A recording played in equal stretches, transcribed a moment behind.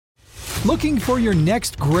Looking for your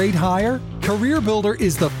next great hire? CareerBuilder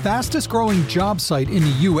is the fastest growing job site in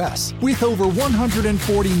the U.S. with over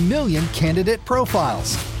 140 million candidate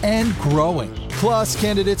profiles and growing. Plus,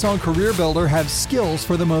 candidates on CareerBuilder have skills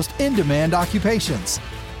for the most in-demand occupations.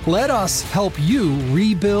 Let us help you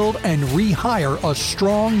rebuild and rehire a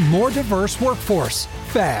strong, more diverse workforce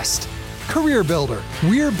fast. CareerBuilder,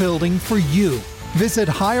 we're building for you. Visit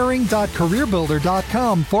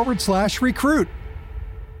hiring.careerbuilder.com/recruit.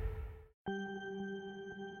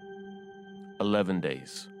 11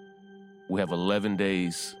 days. We have 11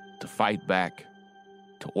 days to fight back,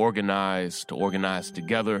 to organize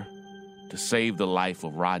together, to save the life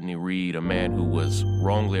of Rodney Reed, a man who was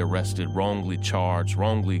wrongly arrested, wrongly charged,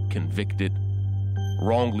 wrongly convicted,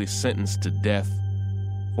 wrongly sentenced to death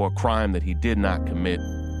for a crime that he did not commit.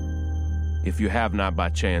 If you have not by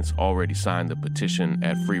chance already signed the petition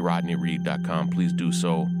at freerodneyreed.com, please do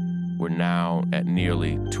so. We're now at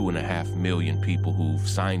nearly 2.5 million people who've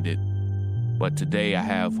signed it. But today I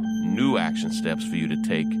have new action steps for you to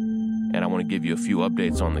take, and I want to give you a few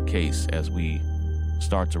updates on the case as we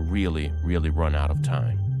start to really run out of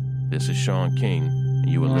time. This is Sean King,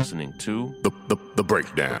 and you are listening to The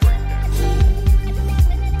Breakdown.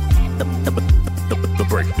 The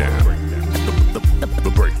Breakdown.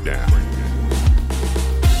 The Breakdown.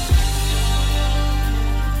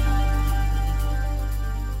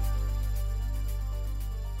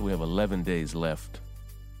 We have 11 days left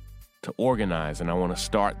to organize, and I want to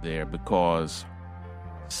start there because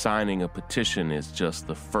signing a petition is just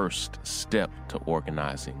the first step to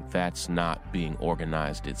organizing. That's not being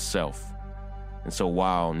organized itself. And so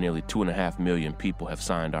while nearly 2.5 million people have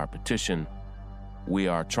signed our petition, we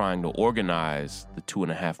are trying to organize the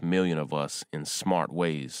 2.5 million of us in smart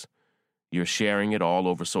ways. You're sharing it all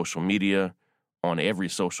over social media, on every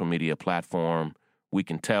social media platform. We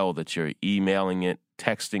can tell that you're emailing it,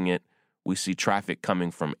 texting it. We see traffic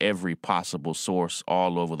coming from every possible source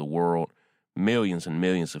all over the world. Millions and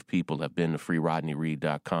millions of people have been to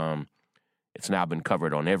freerodneyreed.com. It's now been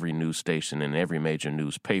covered on every news station and every major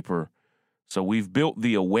newspaper. So we've built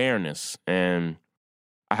the awareness, and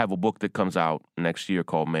I have a book that comes out next year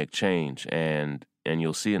called Make Change, and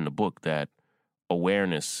you'll see in the book that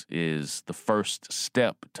awareness is the first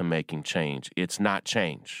step to making change. It's not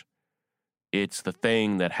change. It's the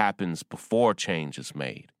thing that happens before change is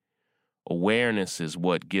made. Awareness is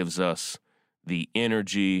what gives us the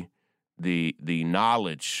energy, the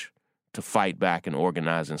knowledge to fight back and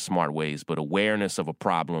organize in smart ways. But awareness of a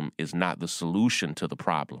problem is not the solution to the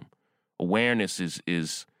problem. Awareness is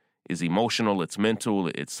emotional, it's mental,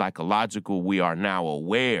 it's psychological. We are now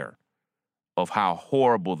aware of how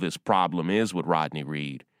horrible this problem is with Rodney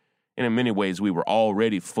Reed. And in many ways, we were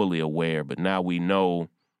already fully aware, but now we know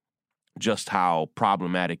just how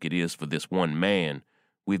problematic it is for this one man.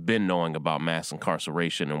 We've been knowing about mass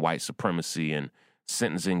incarceration and white supremacy and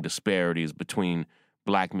sentencing disparities between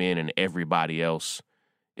black men and everybody else.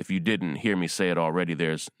 If you didn't hear me say it already,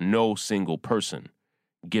 there's no single person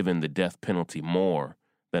given the death penalty more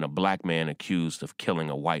than a black man accused of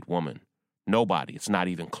killing a white woman. Nobody. It's not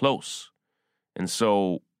even close. And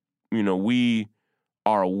so, we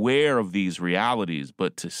are aware of these realities,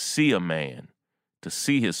 but to see a man, to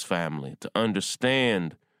see his family, to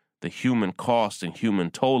understand the human cost and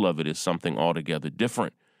human toll of it is something altogether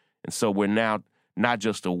different. And so we're now not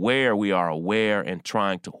just aware, we are aware and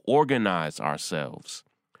trying to organize ourselves.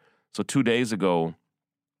 So 2 days ago,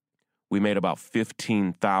 we made about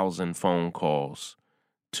 15,000 phone calls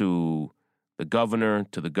to the governor,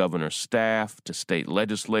 to the governor's staff, to state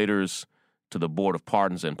legislators, to the Board of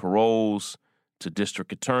Pardons and Paroles, to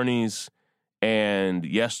district attorneys. And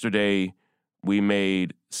yesterday, we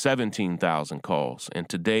made 17,000 calls, and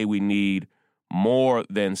today we need more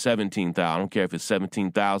than 17,000. I don't care if it's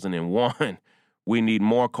 17,001. We need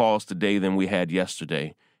more calls today than we had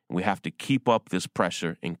yesterday. We have to keep up this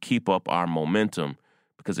pressure and keep up our momentum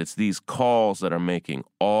because it's these calls that are making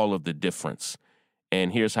all of the difference.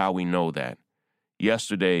 And here's how we know that.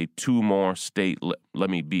 Yesterday, two more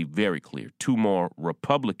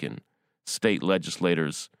Republican state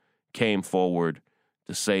legislators came forward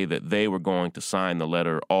to say that they were going to sign the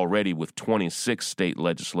letter already with 26 state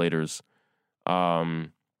legislators,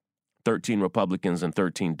 13 Republicans and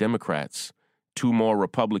 13 Democrats, two more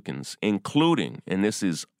Republicans, including, and this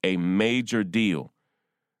is a major deal,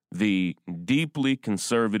 the deeply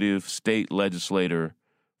conservative state legislator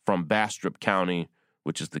from Bastrop County,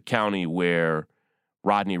 which is the county where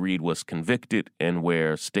Rodney Reed was convicted and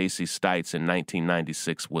where Stacey Stites in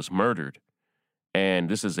 1996 was murdered. And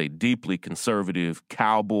this is a deeply conservative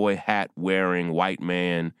cowboy hat-wearing white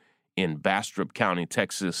man in Bastrop County,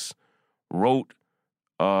 Texas, wrote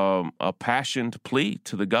a passioned plea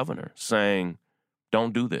to the governor saying,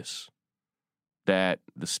 don't do this, that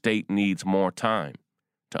the state needs more time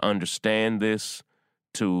to understand this,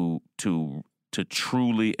 to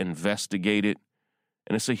truly investigate it.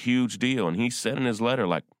 And it's a huge deal. And he said in his letter,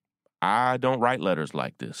 like, I don't write letters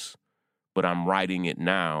like this, but I'm writing it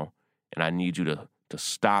now, and I need you to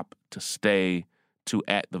stop, to stay, to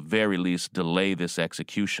at the very least delay this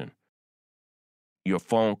execution. Your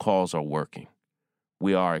phone calls are working.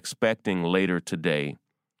 We are expecting later today,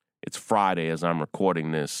 it's Friday as I'm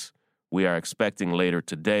recording this, we are expecting later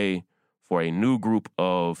today for a new group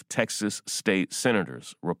of Texas state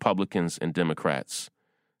senators, Republicans and Democrats,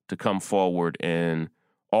 to come forward and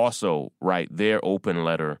also write their open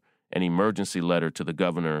letter, an emergency letter to the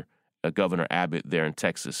governor, Governor Abbott there in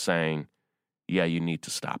Texas, saying, yeah, you need to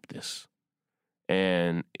stop this.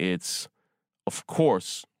 And it's, of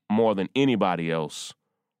course, more than anybody else,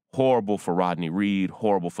 horrible for Rodney Reed,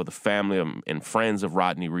 horrible for the family and friends of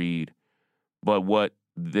Rodney Reed. But what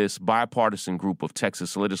this bipartisan group of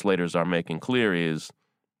Texas legislators are making clear is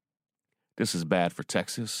this is bad for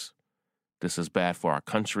Texas. This is bad for our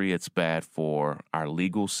country. It's bad for our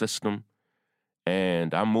legal system.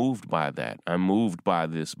 And I'm moved by that. I'm moved by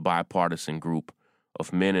this bipartisan group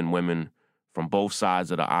of men and women from both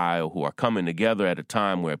sides of the aisle who are coming together at a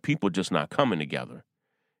time where people are just not coming together.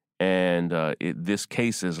 And this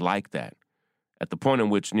case is like that. At the point in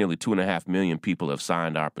which nearly 2.5 million people have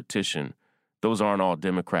signed our petition, those aren't all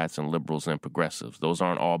Democrats and liberals and progressives. Those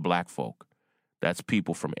aren't all black folk. That's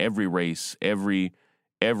people from every race, every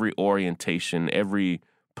orientation, every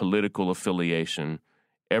political affiliation,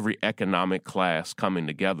 every economic class coming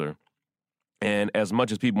together. And as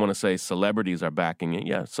much as people want to say celebrities are backing it,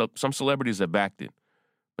 yeah, so some celebrities have backed it.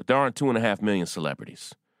 But there aren't 2.5 million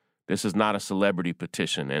celebrities. This is not a celebrity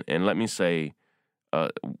petition. And let me say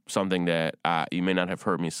something that you may not have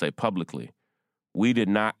heard me say publicly. We did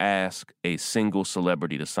not ask a single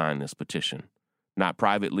celebrity to sign this petition. Not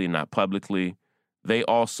privately, not publicly. They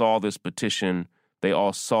all saw this petition. They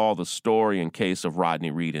all saw the story and case of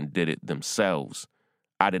Rodney Reed and did it themselves.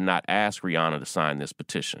 I did not ask Rihanna to sign this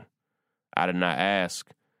petition. I did not ask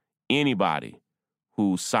anybody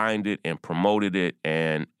who signed it and promoted it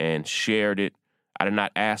and shared it. I did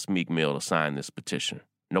not ask Meek Mill to sign this petition.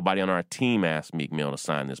 Nobody on our team asked Meek Mill to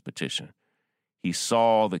sign this petition. He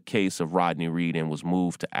saw the case of Rodney Reed and was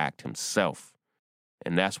moved to act himself.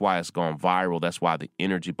 And that's why it's gone viral. That's why the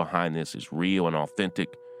energy behind this is real and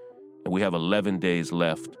authentic. And we have 11 days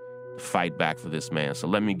left to fight back for this man. So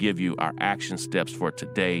let me give you our action steps for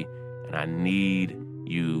today, and I need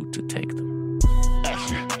you to take them.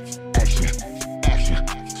 Action, action,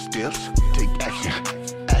 action, steps, take action,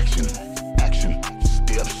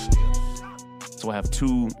 steps. So I have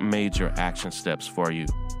two major action steps for you.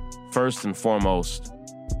 First and foremost,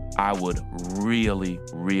 I would really,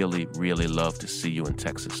 really, really love to see you in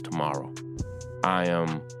Texas tomorrow. I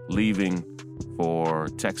am leaving for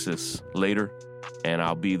Texas later, and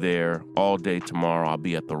I'll be there all day tomorrow. I'll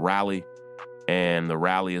be at the rally, and the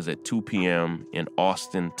rally is at 2 p.m. in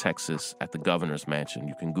Austin, Texas, at the governor's mansion.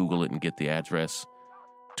 You can Google it and get the address.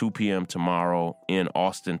 2 p.m. tomorrow in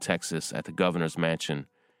Austin, Texas, at the governor's mansion.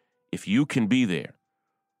 If you can be there,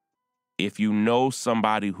 if you know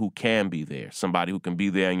somebody who can be there, somebody who can be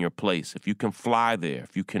there in your place, if you can fly there,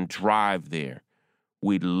 if you can drive there,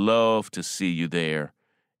 we'd love to see you there.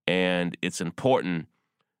 And it's important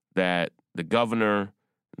that the governor and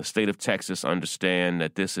the state of Texas understand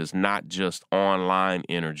that this is not just online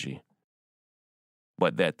energy,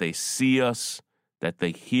 but that they see us, that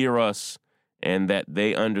they hear us, and that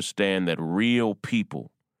they understand that real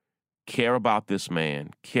people care about this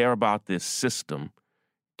man, care about this system,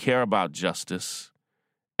 care about justice,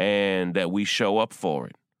 and that we show up for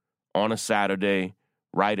it on a Saturday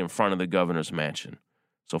right in front of the governor's mansion.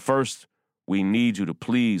 So first, we need you to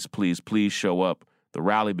please, please, please show up. The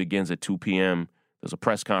rally begins at 2 p.m. There's a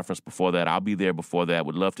press conference before that. I'll be there before that.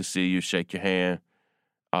 Would love to see you, shake your hand,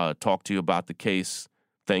 talk to you about the case.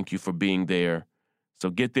 Thank you for being there. So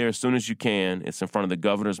get there as soon as you can. It's in front of the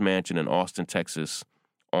governor's mansion in Austin, Texas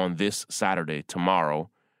on this Saturday, tomorrow.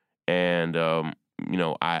 And,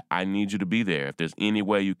 I need you to be there. If there's any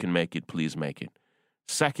way you can make it, please make it.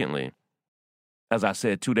 Secondly, as I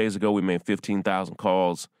said, 2 days ago, we made 15,000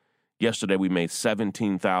 calls. Yesterday, we made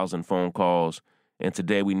 17,000 phone calls. And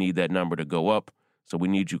today, we need that number to go up. So we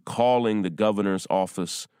need you calling the governor's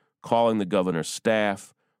office, calling the governor's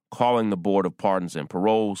staff, calling the Board of Pardons and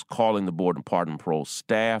Paroles, calling the Board of Pardon and Parole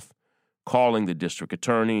staff, calling the district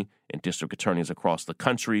attorney and district attorneys across the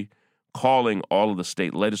country, calling all of the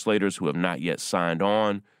state legislators who have not yet signed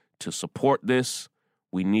on to support this.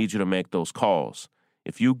 We need you to make those calls.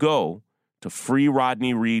 If you go to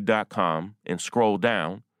freerodneyreed.com and scroll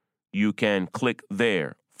down, you can click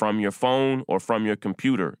there from your phone or from your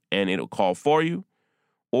computer, and it'll call for you.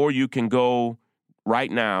 Or you can go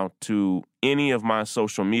right now to any of my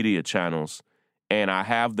social media channels, and I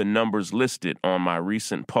have the numbers listed on my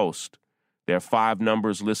recent post. There are 5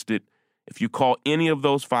 numbers listed. If you call any of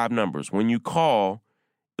those 5 numbers, when you call,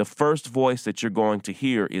 the first voice that you're going to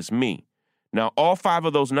hear is me. Now, all 5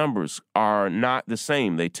 of those numbers are not the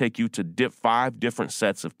same. They take you to 5 different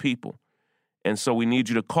sets of people. And so we need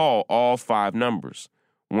you to call all 5 numbers.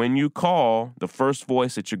 When you call, the first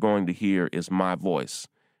voice that you're going to hear is my voice.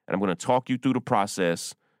 And I'm going to talk you through the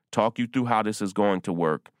process, talk you through how this is going to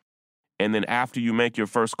work. And then after you make your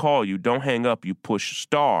first call, you don't hang up, you push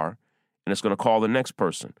star, and it's going to call the next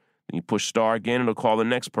person. Then you push star again, and it'll call the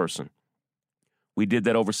next person. We did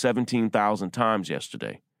that over 17,000 times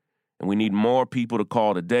yesterday. And we need more people to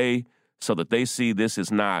call today so that they see this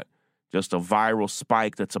is not just a viral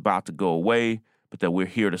spike that's about to go away, but that we're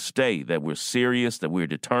here to stay, that we're serious, that we're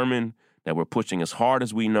determined, that we're pushing as hard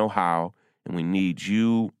as we know how, and we need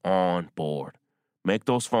you on board. Make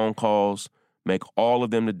those phone calls. Make all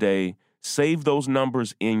of them today. Save those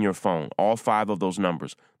numbers in your phone, all 5 of those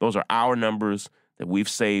numbers. Those are our numbers that we've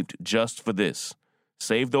saved just for this.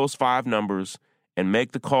 Save those 5 numbers and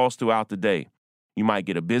make the calls throughout the day. You might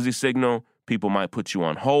get a busy signal. People might put you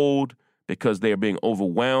on hold because they're being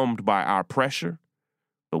overwhelmed by our pressure.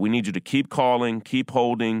 But we need you to keep calling, keep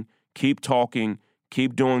holding, keep talking,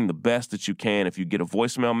 keep doing the best that you can. If you get a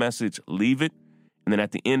voicemail message, leave it. And then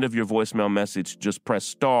at the end of your voicemail message, just press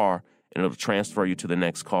star and it'll transfer you to the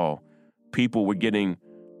next call. People were getting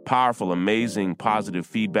powerful, amazing, positive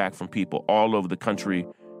feedback from people all over the country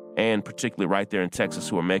and particularly right there in Texas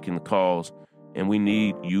who are making the calls. And we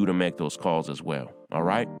need you to make those calls as well. All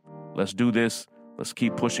right? Let's do this. Let's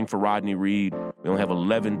keep pushing for Rodney Reed. We only have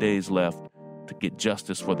 11 days left to get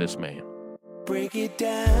justice for this man. Break it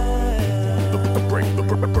down. The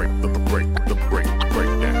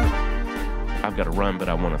breakdown. I've got to run, but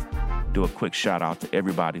I want to do a quick shout out to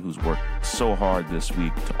everybody who's worked so hard this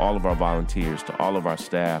week, to all of our volunteers, to all of our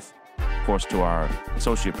staff, of course, to our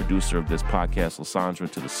associate producer of this podcast, Lysandra,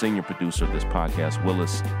 to the senior producer of this podcast,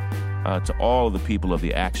 Willis, to all of the people of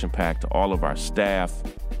the Action Pack, to all of our staff,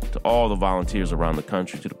 to all the volunteers around the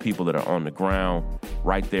country, to the people that are on the ground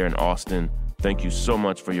right there in Austin. Thank you so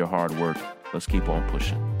much for your hard work. Let's keep on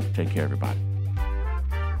pushing. Take care, everybody.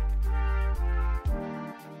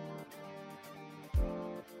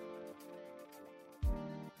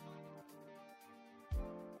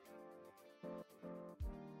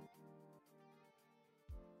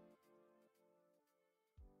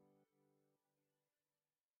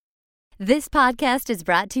 This podcast is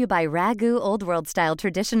brought to you by Ragu Old World Style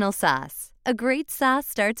Traditional Sauce. A great sauce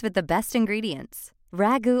starts with the best ingredients.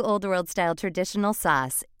 Ragu Old World Style Traditional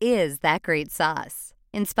Sauce is that great sauce.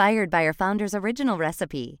 Inspired by our founder's original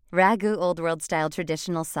recipe, Ragu Old World Style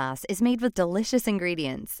Traditional Sauce is made with delicious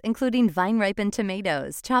ingredients, including vine-ripened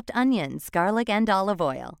tomatoes, chopped onions, garlic, and olive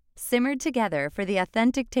oil, simmered together for the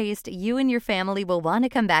authentic taste you and your family will want to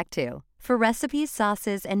come back to. For recipes,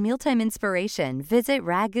 sauces, and mealtime inspiration, visit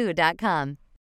ragu.com.